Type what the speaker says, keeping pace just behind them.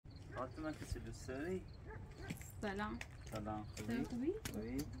فاطمه کسی دوست داری؟ سلام. سلام. خوبی؟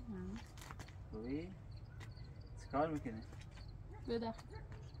 خوبی؟ خوبی؟ چیکار میکنی؟ بده.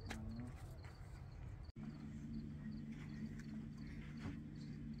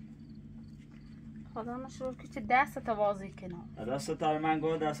 خدا مشروع که چه دستتا بازی کنم. دستتا رو من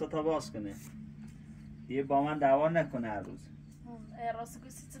گفت دستتا باز کنه. یه با من دعوا نکنه هر روز. راست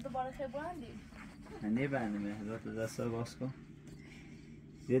کسی چه دوباره خیلی بندی؟ نه بندیمه. دستا باز کن.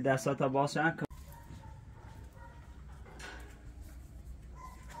 یه دستتا باز کن.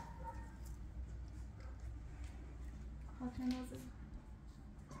 خاطر نازه.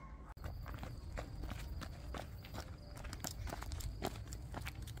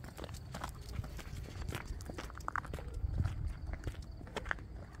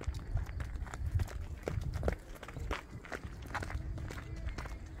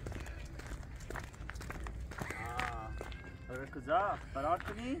 کجا؟ فرار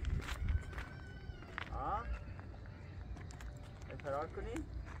کنی؟ فرار کنی؟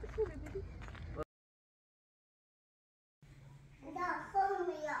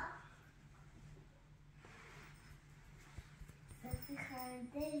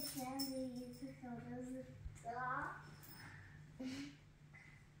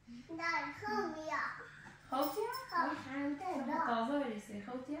 تازه بریسی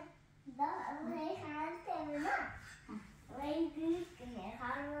خوتیا؟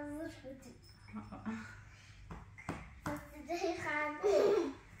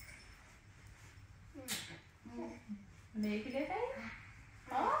 Leek je dit even?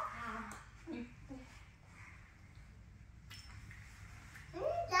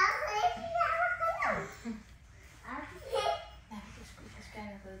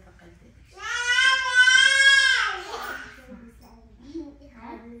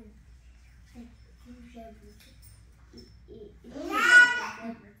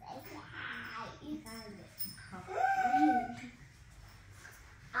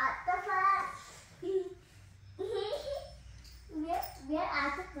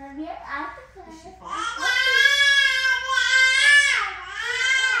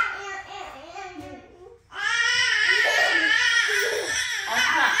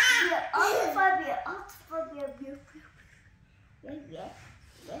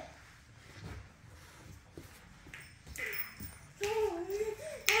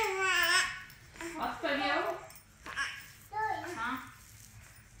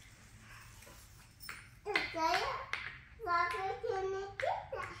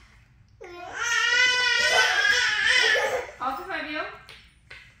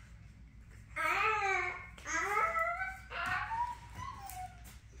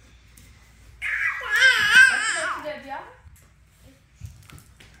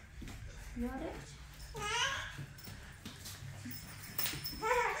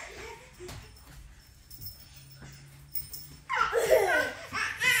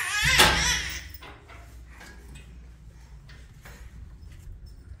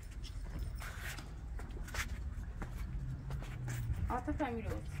 عاطفه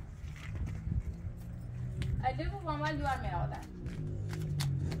میروز علی رو با من دوار میادن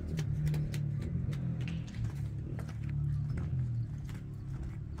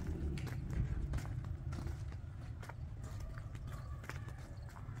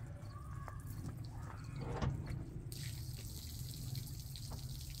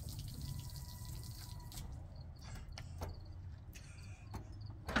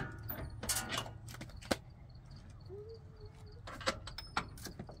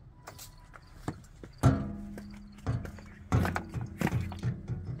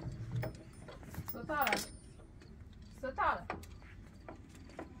ستاره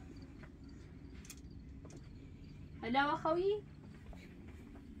هلا اخوي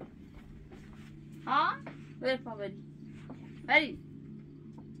ها برفع بري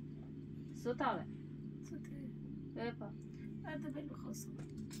ستاره برفع هذا بالخصوص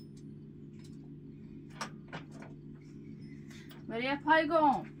مريم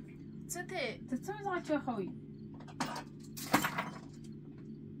پایگام چه می‌ذاری چه خوی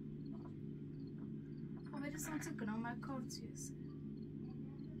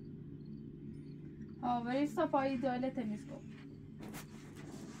برای صفایی داله تمیز کن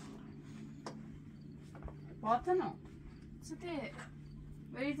باطنو چطه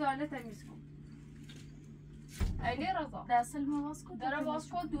برای داله تمیز کن ایلی رضا دست المواس کن داره باز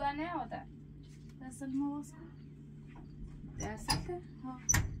کن دوانه آده دست المواس کن دسته ها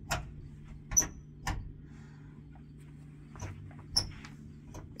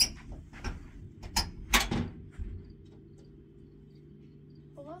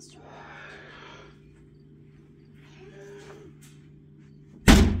باز شد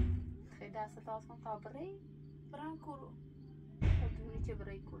دست باز کن تا بری برم کورو بدونی که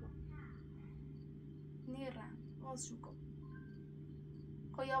بری کورو نیرم باز شو کن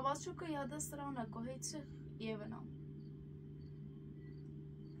خو یا باز شو کن یا دست را نکو هیچ یه بنام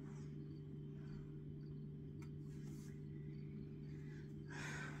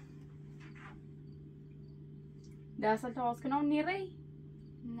دست باز کنم نیری؟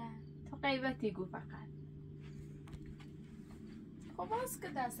 نه تو قیبتی گو فقط خب باز که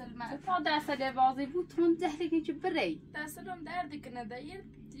دست من تا دست بازی بود تو من دهلی که بری دست هم دردی کنه ده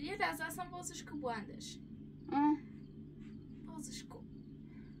یه دست اصلا بازش که بواندش بازش کن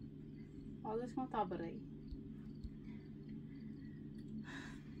تا بری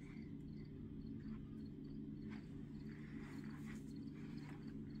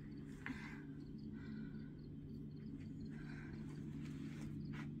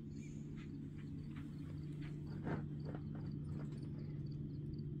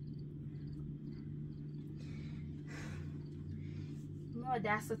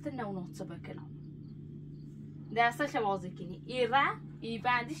دستت نونات بکنم دستش بازی کنی ایره ای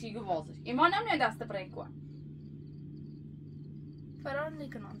بندیش ایگو بازش ایمان نمیاد دست برای کن فرار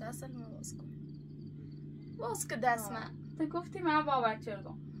نکنم دست ما باز کن باز که دست من تو گفتی من باور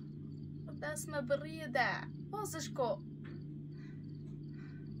کردم دست من بریه ده بازش کن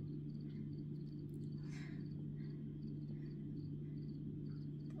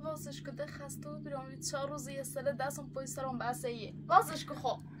بازش که ده خسته و بیرام 4 روز یه سره دستم پای سرم بسه یه بازش که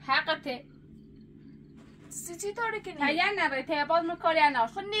خب حقته چی داره کنی؟ تایه نره تایه باز مکاری نه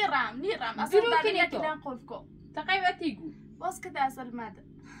خود نیرم اصلا داره یکیلن قلف کن تقیبتی گو باز که دست المده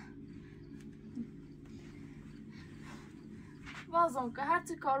بازم که هر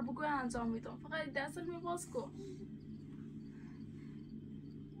چی کار بگوی انجام میدم فقط دست المی باز کن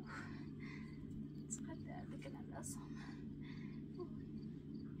چقدر درده کنم دستم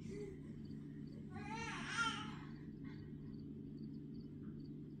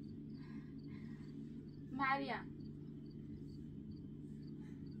مریم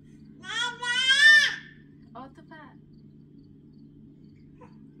عاطفه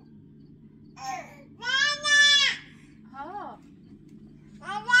ها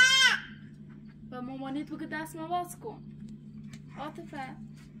و مامانیت بگه دست ما باز کن عاطفه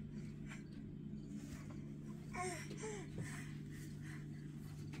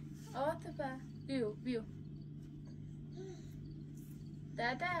عاطفه بیو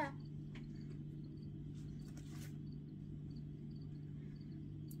دادا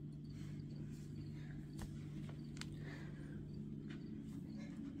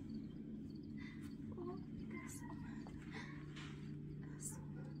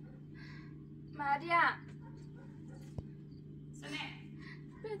مریم سنه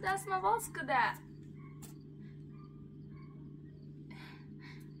به دست ما باز کده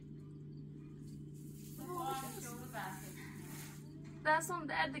دستم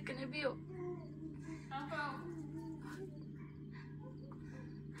درد کنه بیو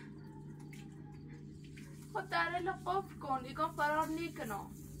خود داره لقاف کن دیگه فرار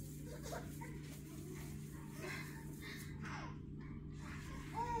نیکنم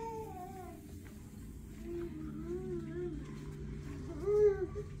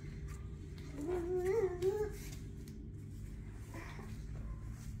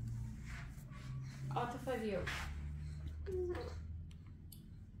عاطفه بیو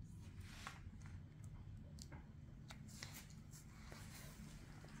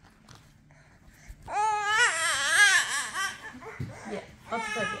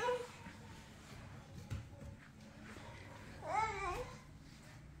عاطفه بیو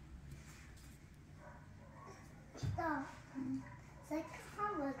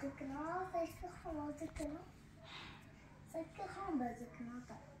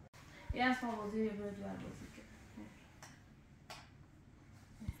Ja, snart var det över det här musiken.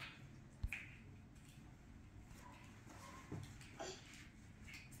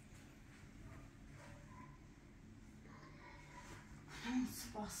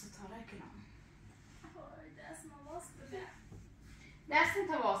 Spas Setara کنم. دست ما باز کنه. دست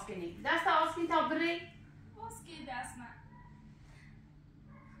تا باز کنی. دست باز کنی تا بری. باز کی دست من.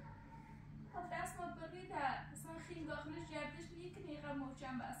 دست ما بری ده. اصلا خیلی داخلش گردش نیکنی غم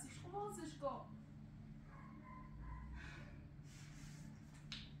موچم بسیش بازش کن.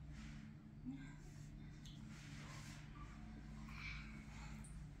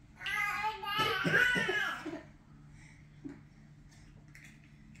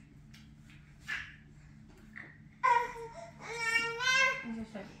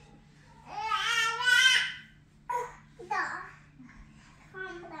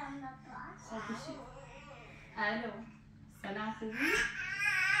 الو سلام خوبی؟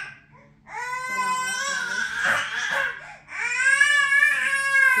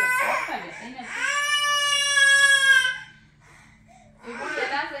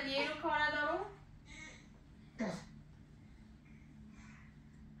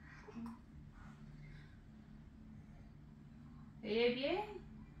 بیه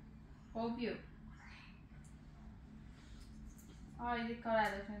خب بیو ایدی کار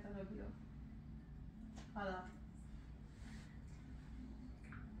ازش نتونه بیو حالا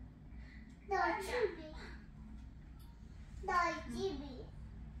دایجیبی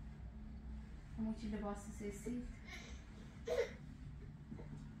همون چی لباسی سیسی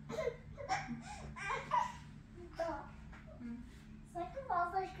سکه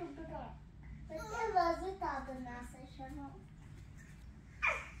بازش که بره سکه بازی داده نسه شما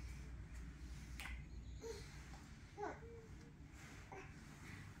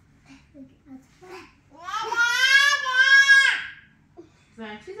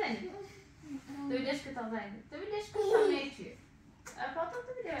زن چی زنی؟ تو بیدش که تا زنی تو بیدش که تا نیچی فاطمه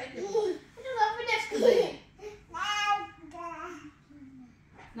تو بیده هایده تو بیدش که زنی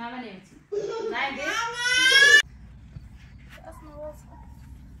نه من نمیتی نه ده دست نواز کن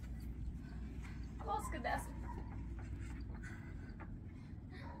باز که دست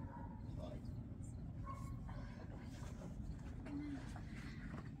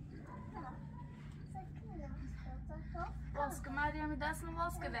باز که مریم دست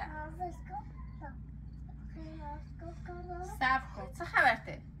نواز که ده صبر کن چه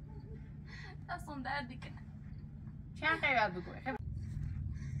خبرته؟ دستم دردی کنه چند خیبر بگوی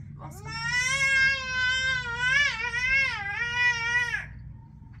باز کن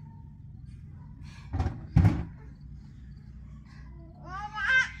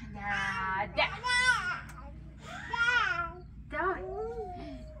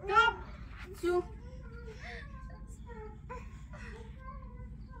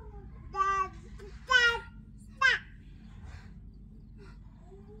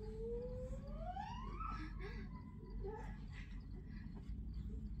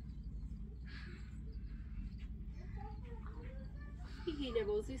هیله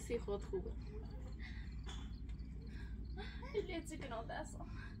بازی سی خود خوبه لیتی کنم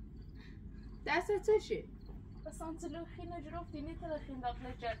دست تو چی؟ بس آن تلوخی نجرفتی نیتلخین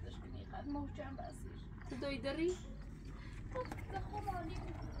داخل جردش کنی قد محکم بسیش تو دایی داری؟ دخوام آنی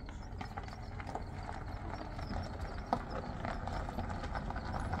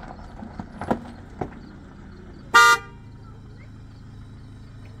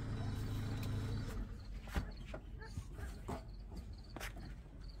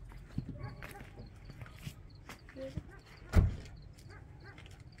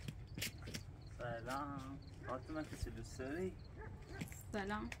سلام فاطمه کسی دوست داری؟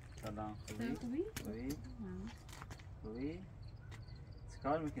 سلام سلام خوبی؟ خوبی؟ خوبی؟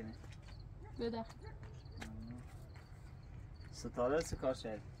 چیکار میکنی؟ بده ستاره چیکار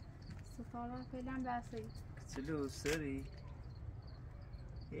شد؟ ستاره فعلا بسه کسی دوست داری؟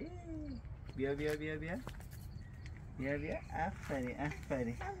 بیا بیا بیا بیا بیا بیا افرین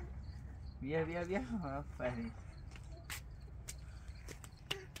افرین بیا بیا بیا افرین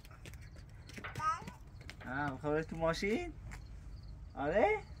میخوای تو ماشین؟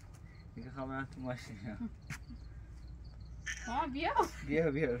 آره؟ میگه خواهم تو ماشین بیا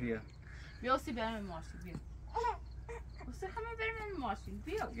بیا بیا بیا بیا سی برم ماشین بیا اصلا همه برم ماشین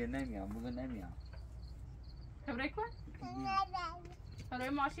بیا بگه نمیام بگه نمیام خبره کن خبره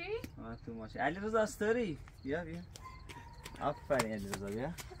ماشین؟ تو ماشین علی رضا استوری بیا بیا آفرین علی رضا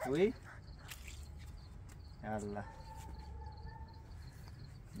بیا خوبی؟ یالا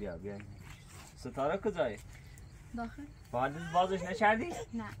بیا بیا ستاره کجایی؟ داخل بازش نکردی؟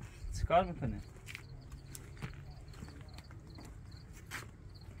 نه چیکار میکنه؟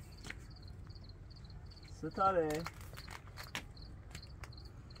 ستاره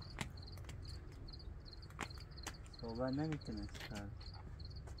صحبت نمیکنه چیکار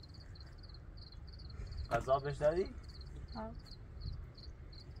غذا بهش دادی؟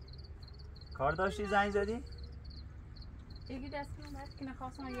 کار داشتی زنگ زدی؟ یکی دست کنم باید که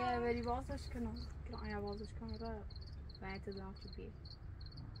نخواستم یه بری بازش کنم که آیا بازش کنم را باید دادم که بیر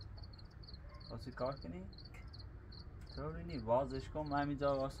واسه کار کنی؟ طوری نی بازش کن من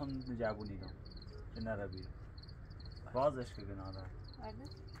همینجا واسم جوونی دم که نره بیرون بازش که گناه داره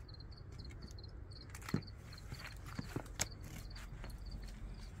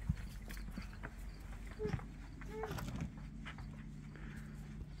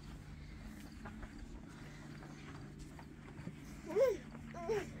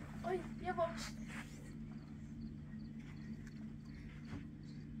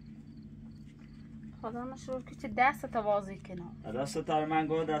خدا نشور که چه دست تا بازی کنم دست تا من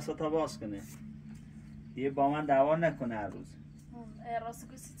گفت دست تا باز کنه دیگه با من دعوا نکنه هر روز راست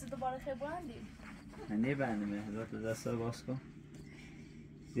گوشی دوباره خیلی بندی نبندیم حضرت دست باز کن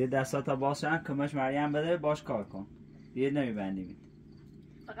دیگه دست تا باز کن کمش مریم بده باش کار کن دیگه نمیبندیم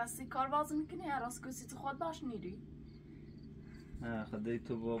فقط سی کار باز میکنی راست گوشی تو خود باش نیری خدایی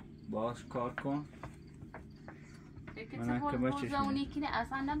تو باش کار کن. یکی تو باز اونی که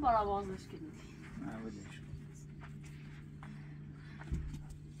اصلا نه برای بازش کنی. نه بدیش.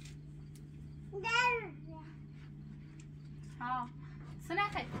 ها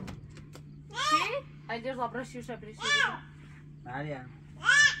سنخه. چی؟ اجر زبرشی شبرشی. مریم.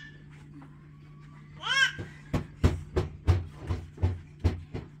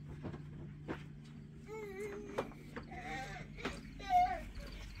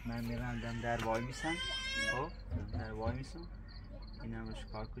 من میرم دم در وای میسم. خب در وای میسم. این همش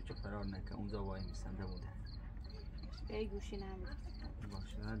کار کوچه فرار نکن. اونجا وای میسم دم در. ای گوشی نمیده.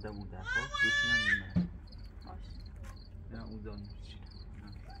 باشه نه دم در. خب گوشی نمیده. باشه. نه اونجا نمیشینم.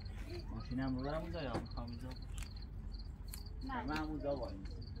 ماشینم رو برم اونجا یا میخوام اونجا باشه. نه من اونجا وای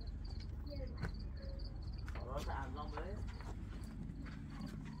میسم. کارات انجام بده.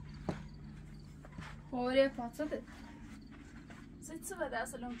 خوره پاتده. چی بده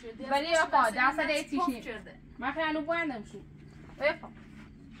اصلا شده؟ ولی یا پا دست دیتیشی. من خیلی بوندم شو. ولی پا.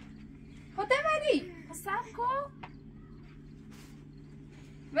 خودت بدی. صبر کن.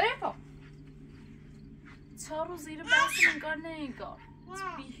 ولی پا. 4 روز زیر بحث انگار نه انگار.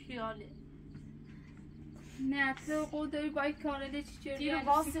 بی خیاله. نه تو قدری باید کاره چی چیزی. دیرو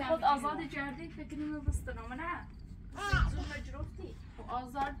واسه خود آزاد جردی فکر نمی‌بستنم نه. زور مجروفتی.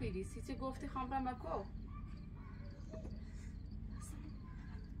 آزاد بیری. چی گفتی خامرم بکو.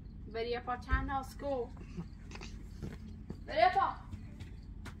 بری پا چند اسکو. بری پا.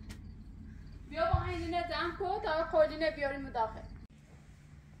 بیا با اینه دم کو تا خودینه بیاریم داخل.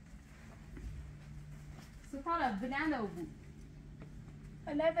 ستاره بلند او بود.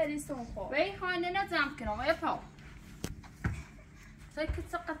 ولی بریستم خوب. وی خانه نزم کنم وی پا. سکت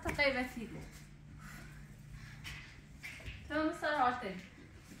سقط قیبتی بود. تو مستراحته.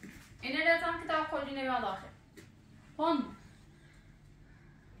 اینه نزم که تا خودینه بیاد داخل. خون.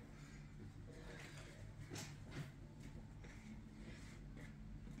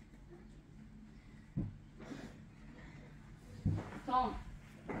 تام.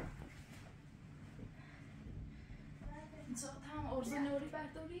 زاتم ارز نوری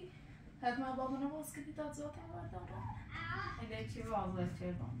برداری؟ حتما بابا نواز کردی تا زاتم بردارم. اینه چی واضح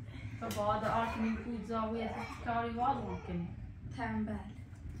کردم؟ تو بعد آرکنی بود زاویه کاری واضح کنی. تنبل.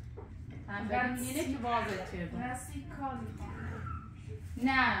 تنبل اینه چی واضح کردم؟ رسی کاری خواهم.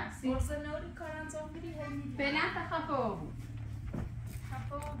 نه. ارز نوری کار انجام بیری همی. فعلا تخفه بود.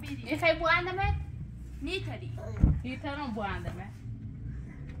 خفه بیری. این خیلی بوندمه؟ نیتری. نیترم بوندمه.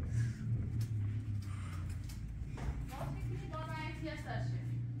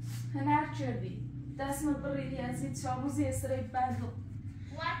 هنر کردی. دستم بریدی از این چابوزی اسرای بندو.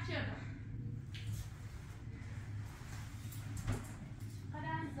 وقت چرا؟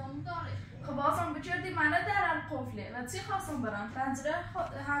 خرم داره. خب بازم بچردی منه درم قفله و چی خواستم برم؟ پنجره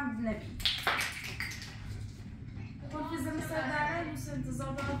هم نبی. خود بیزم سر درم روز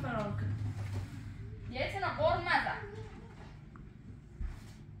انتظار دارم فرار کن. یه تنه قرم مزم.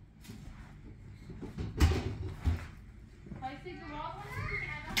 هایسی که واقعا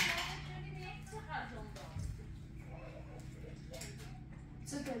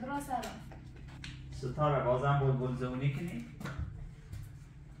چه که درست سرم. ستاره بازم بلبل زونی کنی؟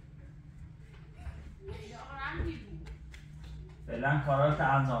 فعلا کارات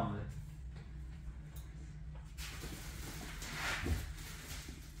انجام بده.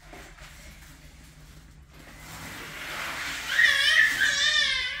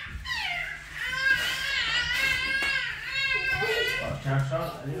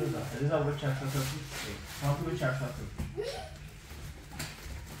 چرشات علیرضا به چرشات تو به چرشات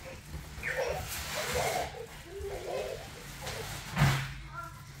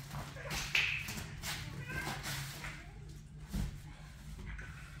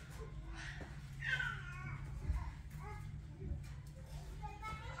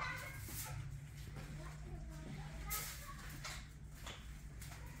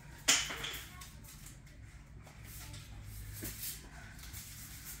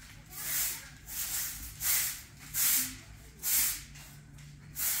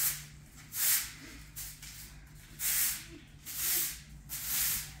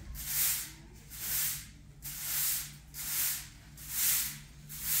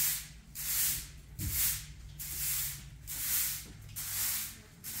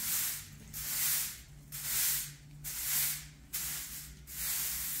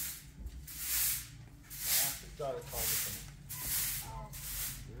داره کار میکنه.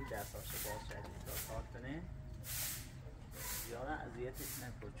 دستاشو باز شدید تا کار کنه. زیاده اذیتش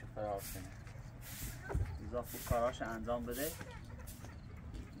نکن چه فرار کنه. اضافه کاراش انجام بده.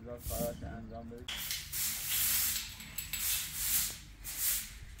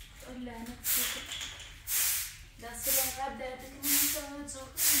 لعنت کنه دست لنقدر درده که نمیتونم زور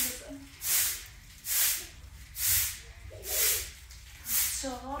کنم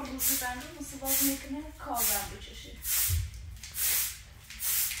 4 روزی بنده مصیبات میکنه کاغم بچشه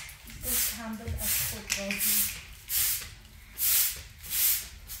دوست همدل از خود راضی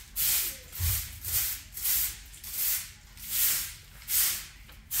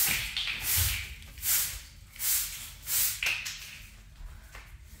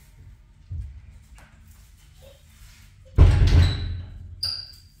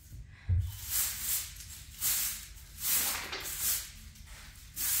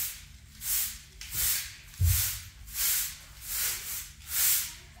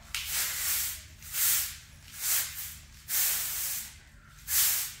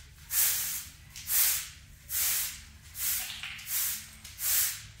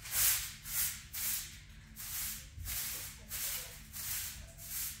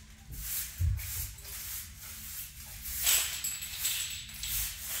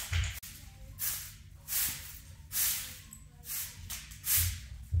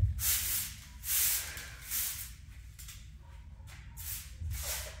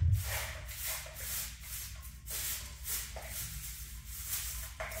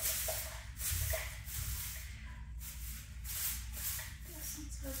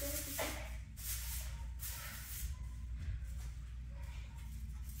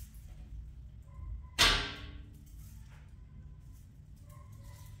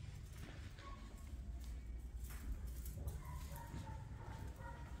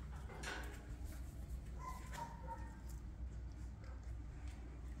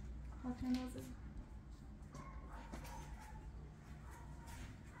Hatırladın.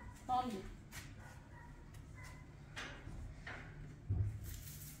 Tamam.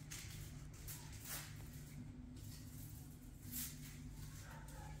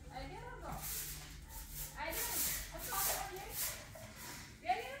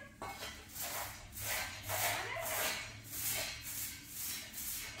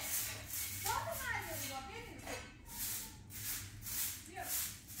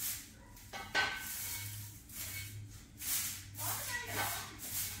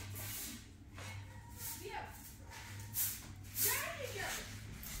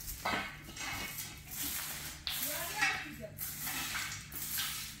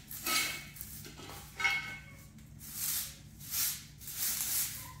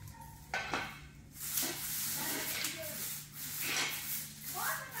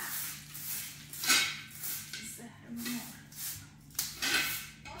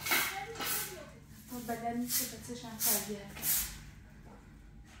 بدن میشه بچه‌شم تربیت کرد.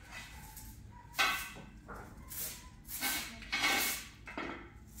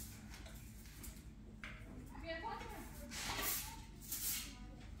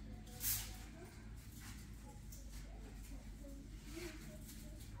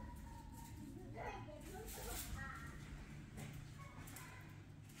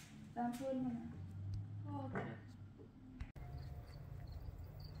 Ben bölmem. Okay.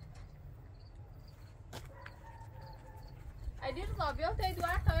 Adir Zabia te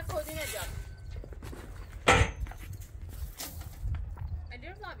duar ta khodi nejad.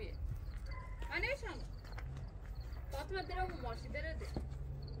 Adir Zabia. Anesham. Fatma tera wo moshi dere de.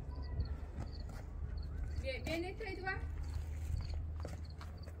 Ye ne te duar?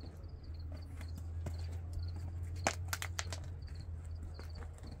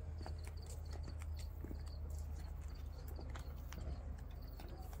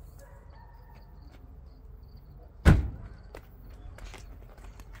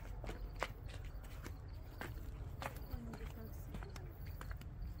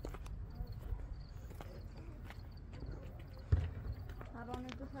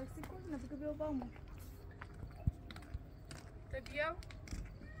 تاکسی کنه بگو بیا بامون تو بیا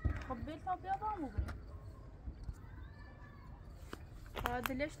خب بیل تا بیا بامون بریم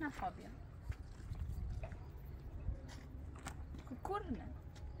دلش نخواه بیا کرنه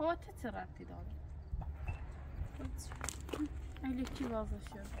ها چه ربطی داره ایلی کی بازه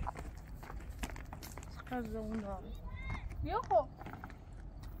شد چقدر اون داره بیا خب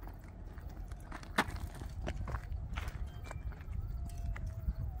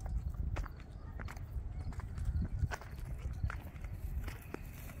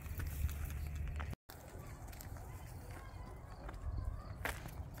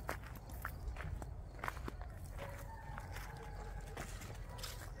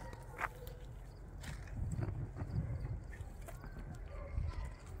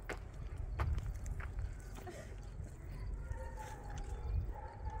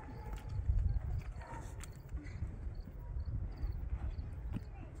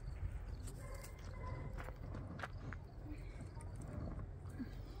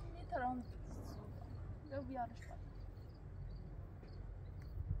بیارش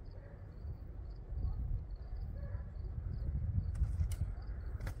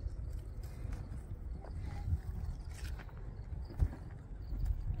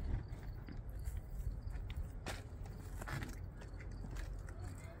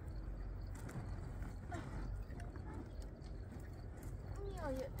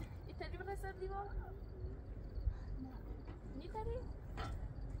باید. ایتالی برسر دیوار؟ نیتاری؟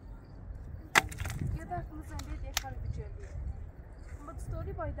 یه دست مزنده دیخال بچردی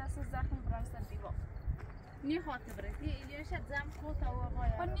مدستوری باید دست زخم برسر دیوار نی خاطر برسی ایلیش زم خود او آقای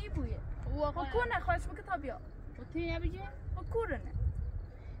خب نی بویه او آقا کنه خواهش بکه تا بیا و تی نبیجه؟ خب کورنه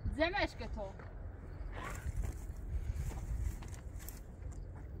زمش که تو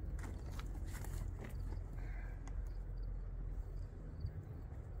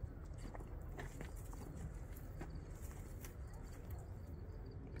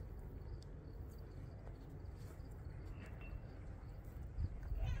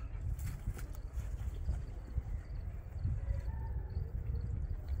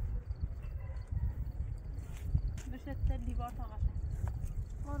بشه دیوار تا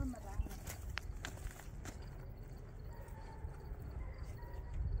قشنگ آروم رحم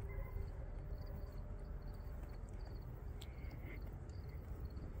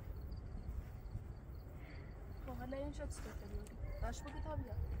خب حالا این شد سکت بیاری باش بگه تا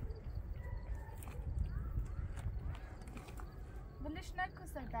بیا بلش نکن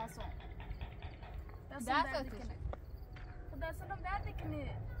سر دستم درد کنه خب دستم درد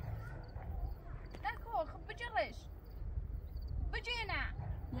کنه نکن خب بجرش بجینه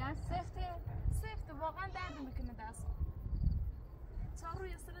یا سفته واقعا درد میکنه دستم تا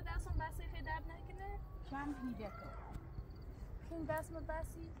روی سر دستم بسی خیلی درد نکنه کم هیده تو این دستم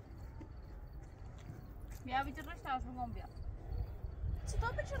بسی بیا بجرش تاش بگم بیا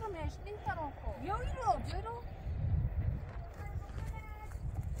چطور بجرمش نمیتونم خب یا ایرو جلو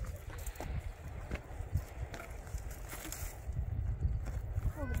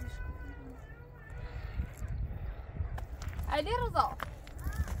علی رضا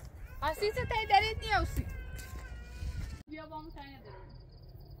اسیس تای درید نیوسی بیا با همون تایی نداریم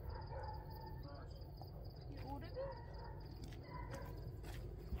اوره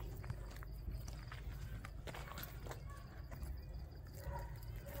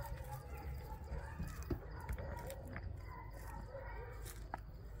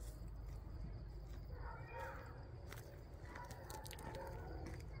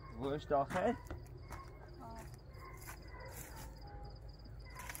بی گوش داخل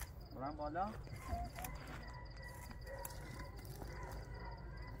برم بالا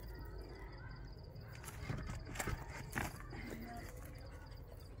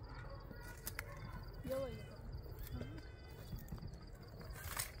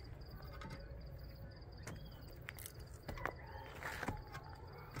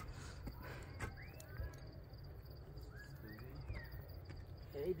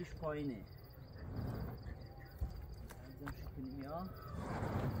خیلیش پایینه ازم شکنیم یا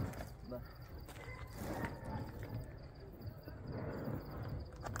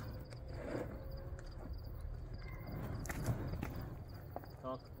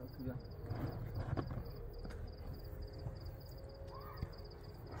tak bia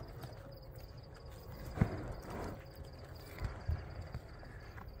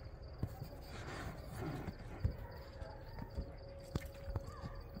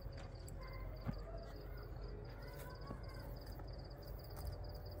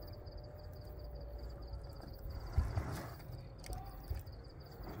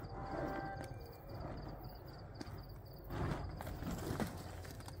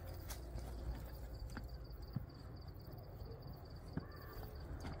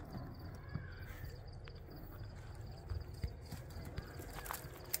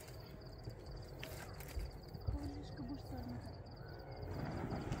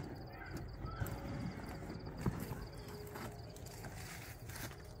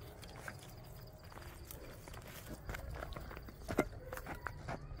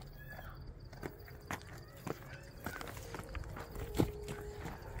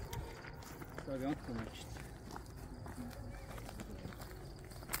Stawiam tłumaczyć.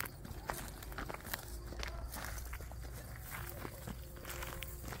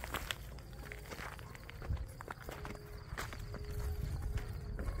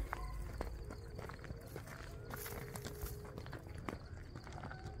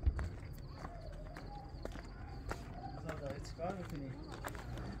 چیکار میکنی؟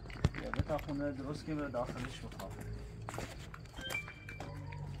 یا به تا خونه درست که به داخلش بخواه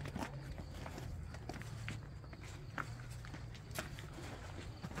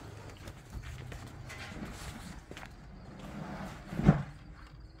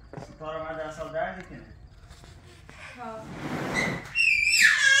دست درد کنه.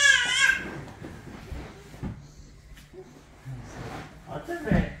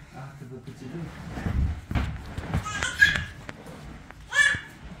 عاطفه عاطفه کوچولو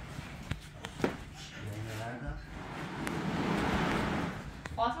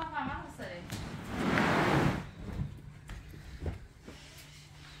قاسم فهمم سره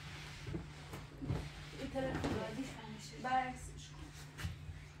این طرف بعدیش همیشه برعکسش کن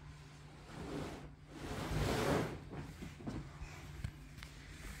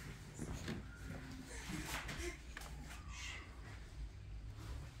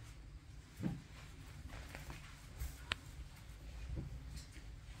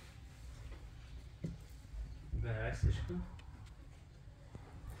برعکسش کن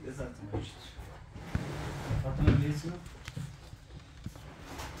لذت می‌برید. فاطمه بیرسون.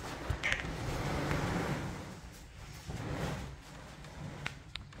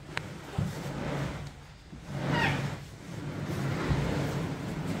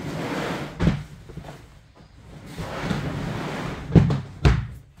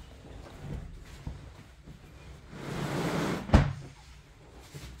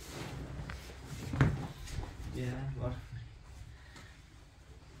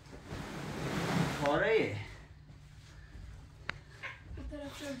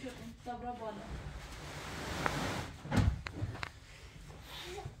 Dobra woda.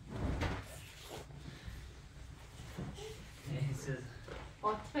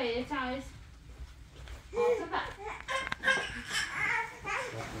 عاطفه یه چایس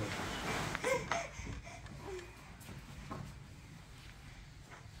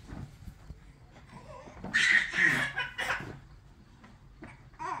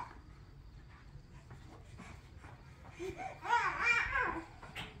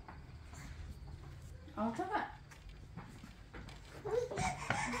عاطفه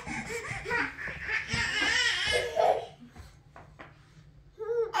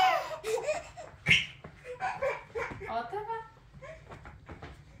عاطفه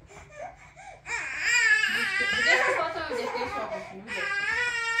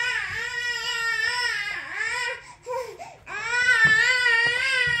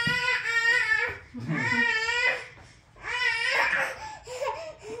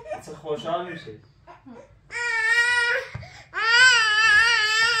خوشحال میشه.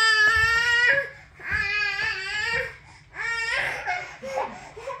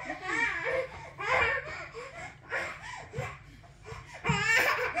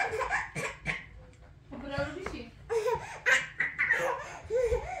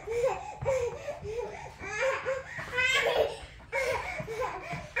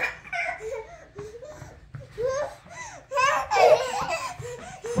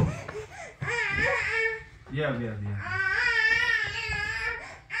 بیا بیا بیا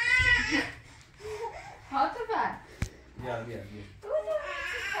عاطفه بیا بیا بیا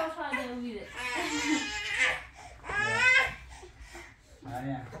خوشحاله میره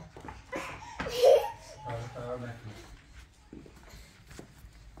مریم فرار نکن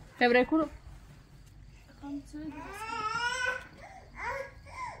خبره کنو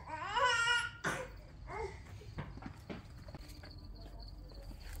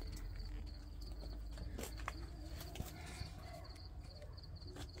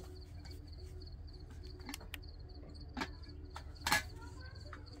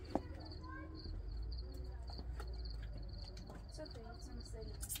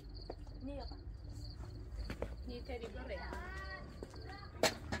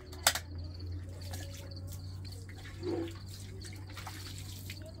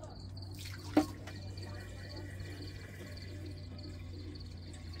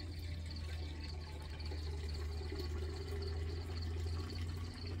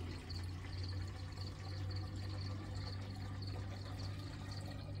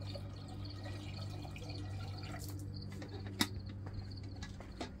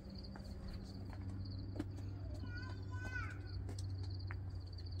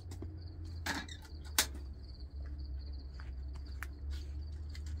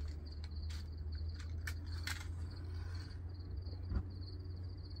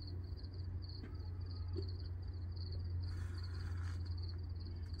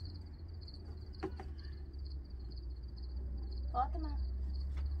فاطمه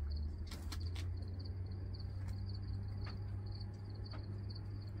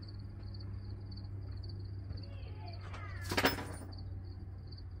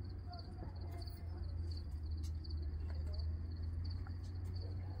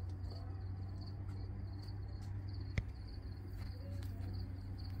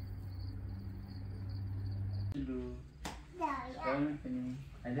چیکار می‌کنی؟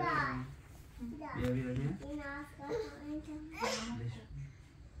 علی بیا بیا بیا این آسکا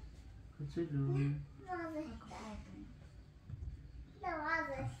کوچولو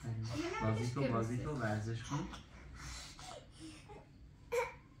بازی تو ورزش کن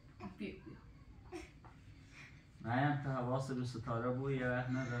مریم تا حواس رو ستاره بوی یه وقت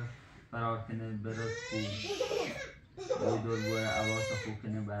ندار فرار کنه بره خوب دور بوی عواس خوب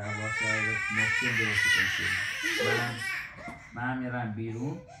کنه بر عواس مشکل درست کنه من میرم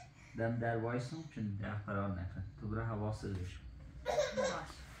بیرون دم در وایسم چون در فرار نکن تو برای حواس روش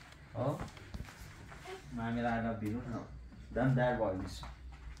من میرم بیرون دم در وایسم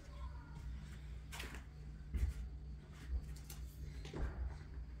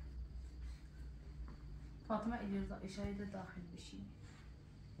فاطمه اشاره ده داخل بشین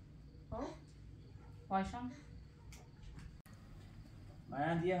وایشم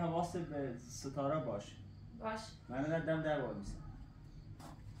من دیگه حواس به ستاره باش من میرم دم در وایسم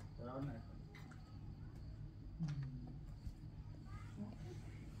فرار نکن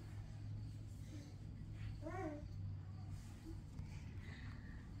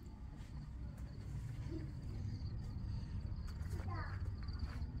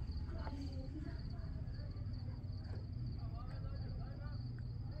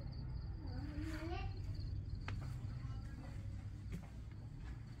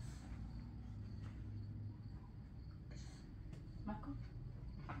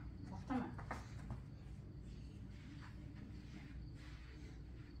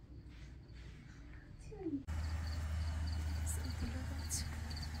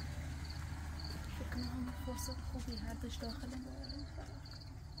فرصت خوبی هردش داخل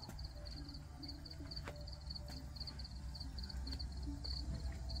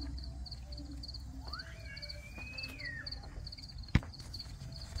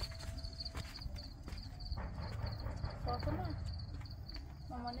فاطمه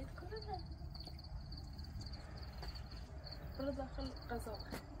مامانیت کنه برو داخل غذا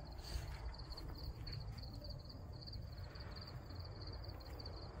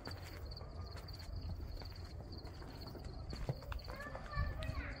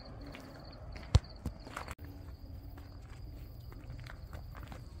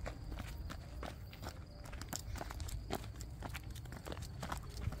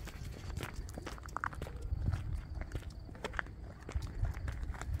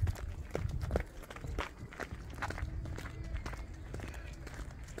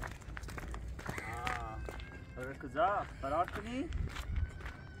کجا؟ فرار کنی؟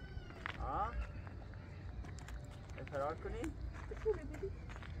 فرار کنی؟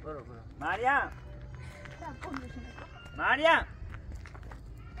 برو مریم مریم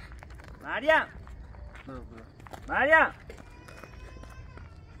مریم برو مریم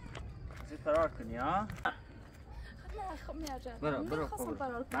چی فرار کنی ها؟ برو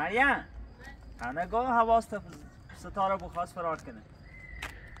مریم هنگاه حواس ستاره بخواست فرار کنه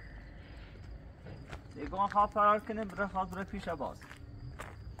یگان خواب فرار کنه بره پیش عباس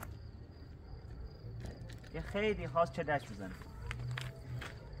یه خیلی خواست چه دشت بزنه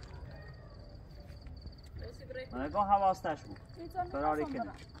من یگان حواستش بود فراری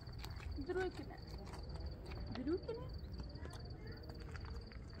کنه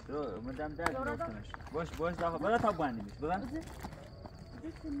درو مدام در درو کنش باش داخل برای تا بوندیمش ببند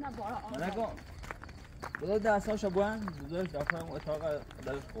من یگان برای دستاشو بوند بذارش داخل اتاق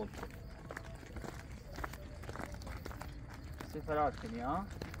درش خود چی فرار کنی ها؟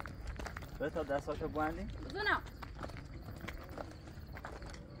 برای تا دستاشو بوندی؟ بزنم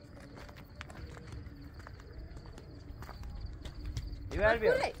بیار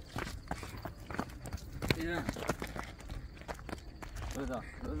بیار بدا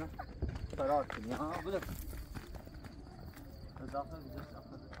فرار کنی ها بدا داخل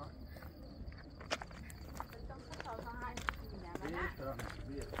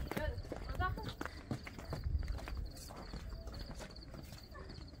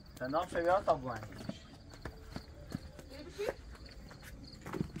تنام شویات تا بوندی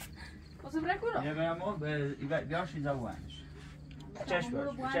یه بیامو بیارش اینجا بوندش چشم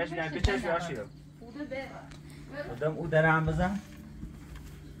بیارش چشم نکه چشم بیارش رو بودم او دره هم بزن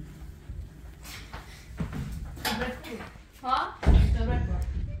ها؟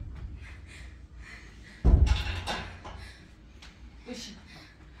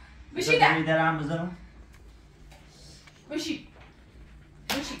 بشی ده دره هم بزنم بشی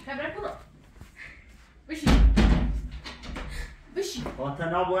خبرت برو بشی با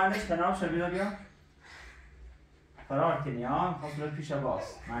تناب بوندش تناب شو بیا فرار کنی ها میخواست رو پیش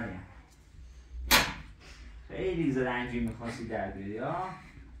عباس مریم خیلی زرنگی میخواستی در بیاری ها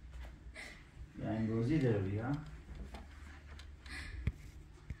یه امروزی در بیا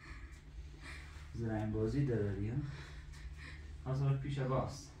زرنگ بازی داره دیگه. از وقت پیش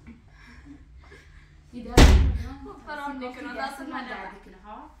عباس فرار میکنه دست من درد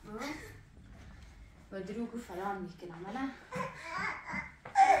ها و دروغ فرار میکنه ملا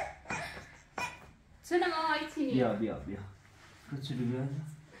چنم آقای تینی بیا کوچولو بیا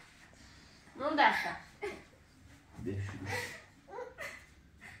اون دستم بشو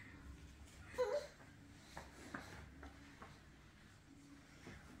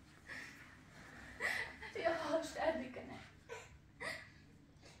یا هاش درد میکنه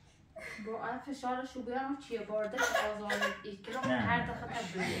با آن فشارش رو بیارم چیه بارده که آزارد ایکرام هر دفعه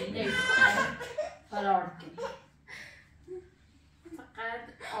تبدیلی فرار کنی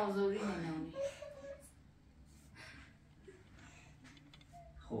فقط آزاری نمونی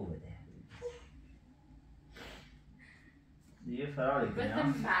خوبه ده دیگه فراری کنی بده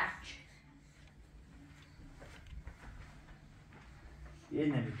مرک یه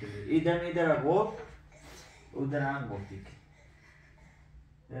نمیتونه ایده را گفت او در هم گفتی که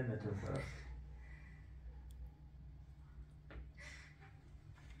نه تو فرار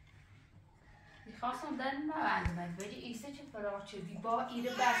میخواستم در نبندم ولی ایسه چه فرار چه با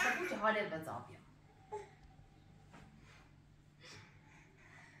ایره بسته بود که حاله بزابیم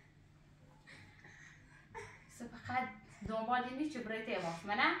ایسه فقط دنبالی نیست چه برای تیماش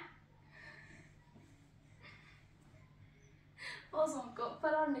منه بازم که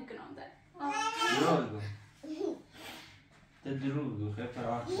فرار نکنم در دروغ گو تو دروغ گو خیلی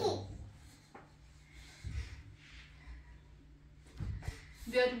فرار کنی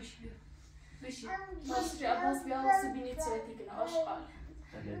بیا بشی باز عباس بیا واسه بینید سرتی کنه آشقال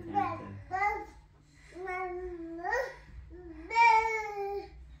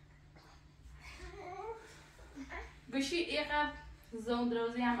بشی ایقب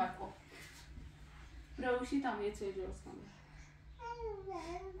زوندروزی هم بکن روشی tam یه چه درست کنه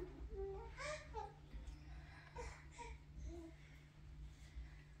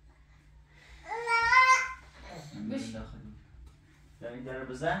بشی در این در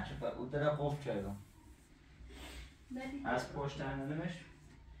بزن چه او در خوف چه از پشت اندنمش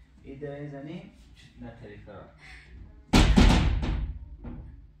این در زنی نتری فرار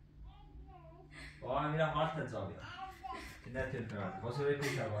با همینا حال تزابی که نتری فرار واسه روی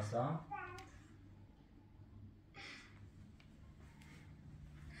پیش عباسا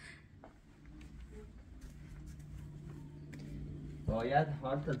باید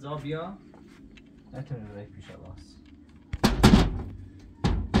حال تزابی ها نتونی روی پیش عباس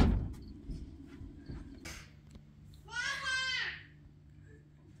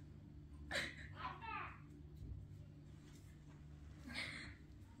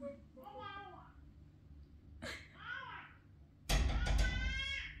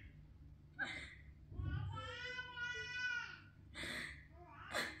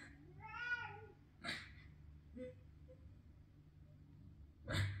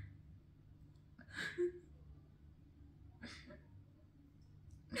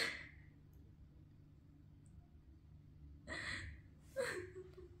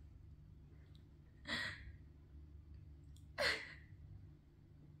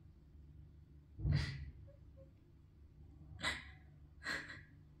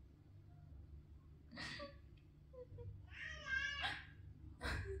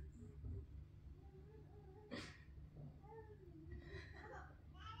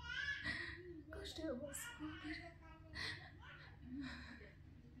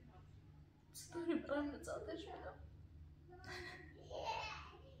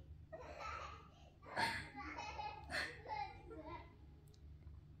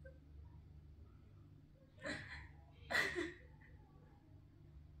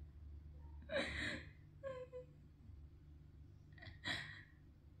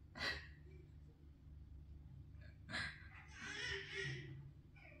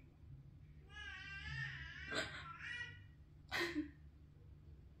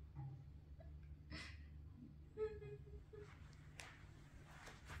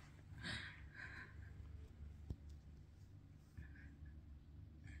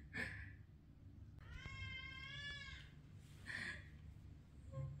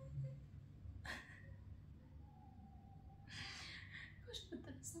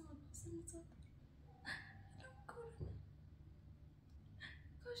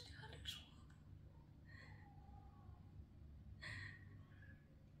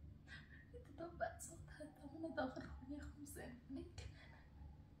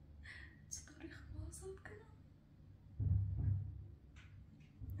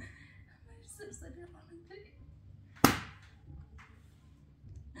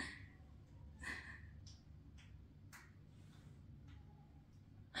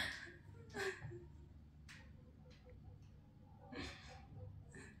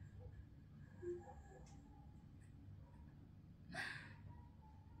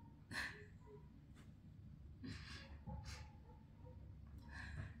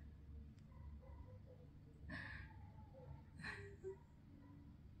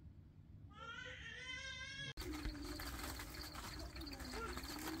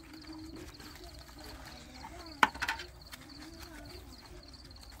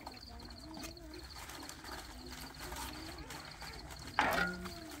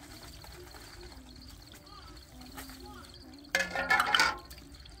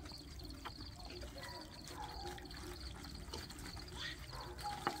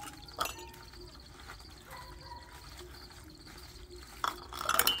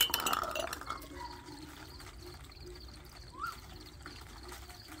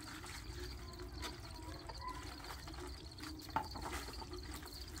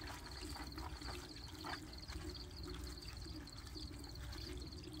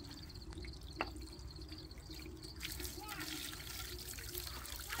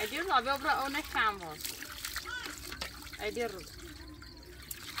ایدی رو بیا برا اون کم باز ایدی رو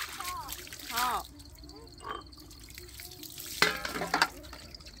ها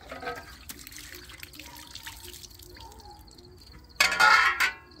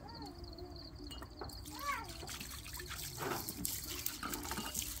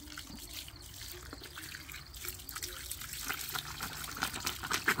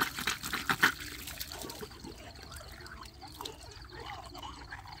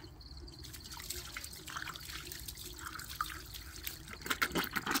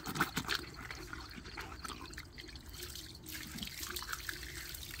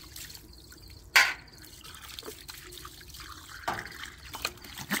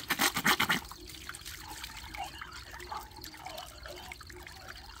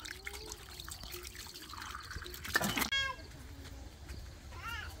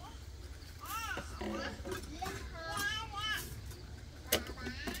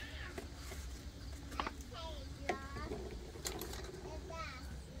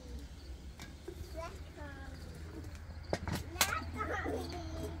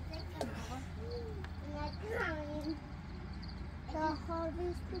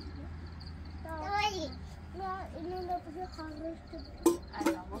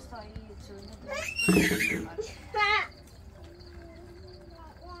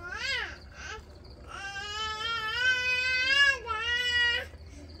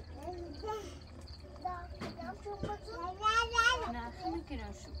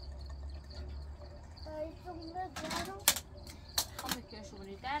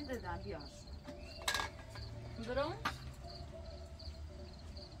برو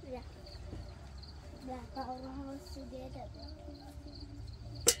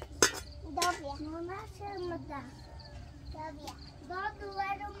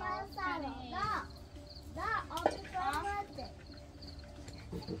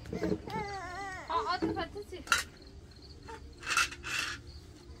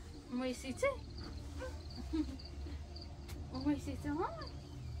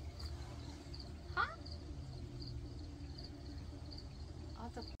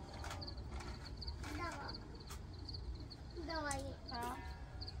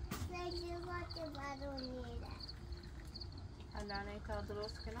الان ایتا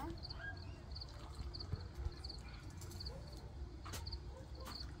درست کنم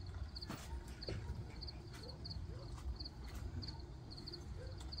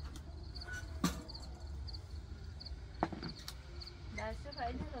درسته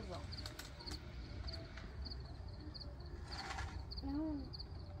خیلی رضا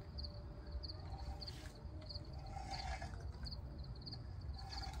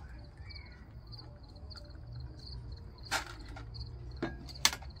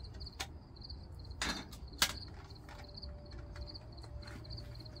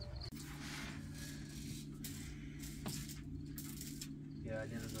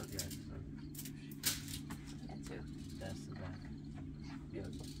علی رضا بیا دست بر بیا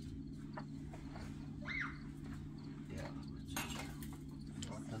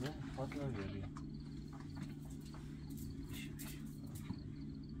فاطمه بیا بیا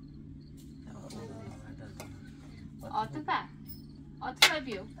عاطفه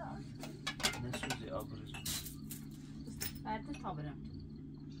بیو نسوزی آبروز بعد تا برم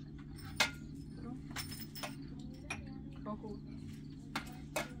برو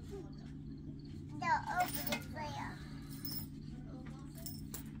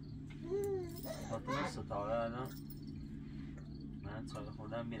فاطمه ستاره الان من چاقه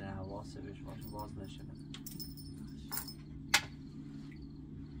خوردم میره حواسه بهش باز نشه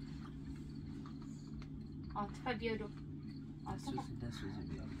عاطفه بیا رو نسوزی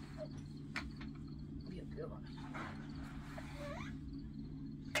بیا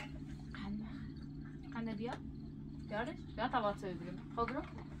قنده بیا بیارش بیا تواتو بگیرم خب برو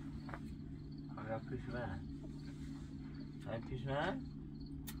آقا پیش من پیش من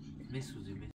میسوزی